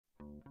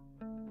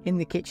In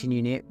the kitchen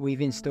unit,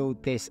 we've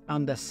installed this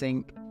under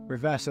sink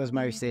reverse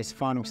osmosis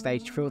final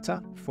stage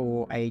filter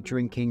for a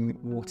drinking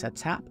water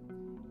tap.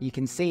 You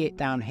can see it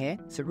down here.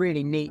 It's a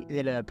really neat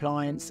little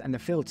appliance, and the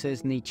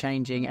filters need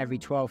changing every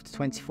 12 to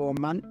 24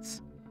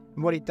 months.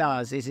 And what it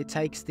does is it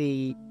takes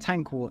the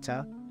tank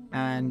water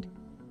and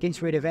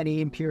gets rid of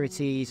any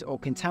impurities or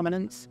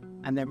contaminants,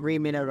 and then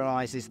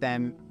remineralises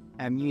them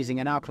using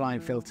an alkaline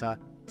filter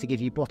to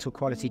give you bottle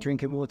quality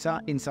drinking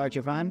water inside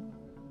your van.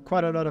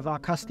 Quite a lot of our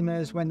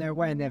customers, when they're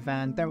away in their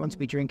van, don't want to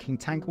be drinking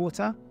tank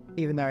water,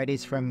 even though it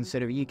is from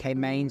sort of UK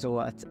mains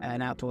or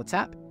an outdoor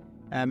tap.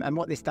 And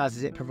what this does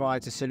is it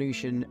provides a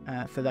solution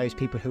for those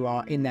people who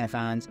are in their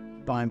vans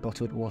buying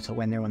bottled water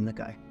when they're on the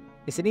go.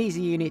 It's an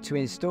easy unit to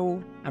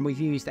install, and we've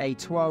used a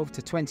 12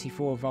 to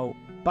 24 volt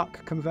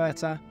buck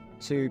converter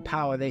to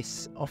power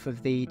this off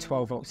of the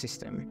 12 volt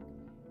system.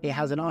 It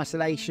has an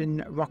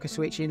isolation rocker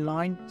switch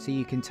inline, so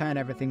you can turn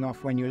everything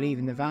off when you're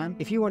leaving the van.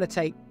 If you want to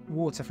take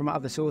water from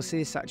other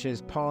sources, such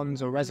as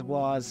ponds or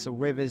reservoirs or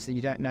rivers that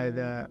you don't know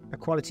the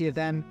quality of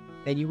them,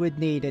 then you would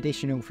need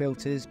additional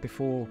filters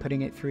before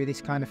putting it through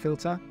this kind of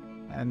filter.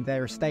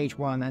 There are stage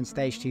 1 and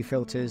stage 2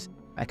 filters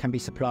that can be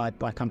supplied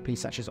by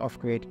companies such as Off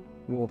Grid,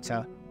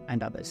 Water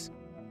and others.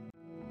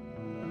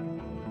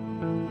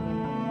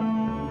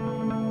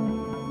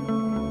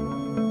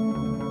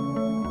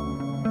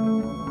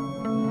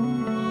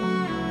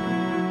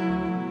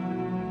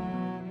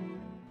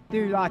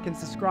 Do like and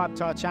subscribe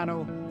to our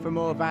channel for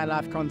more van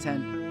life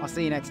content. I'll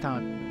see you next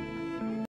time.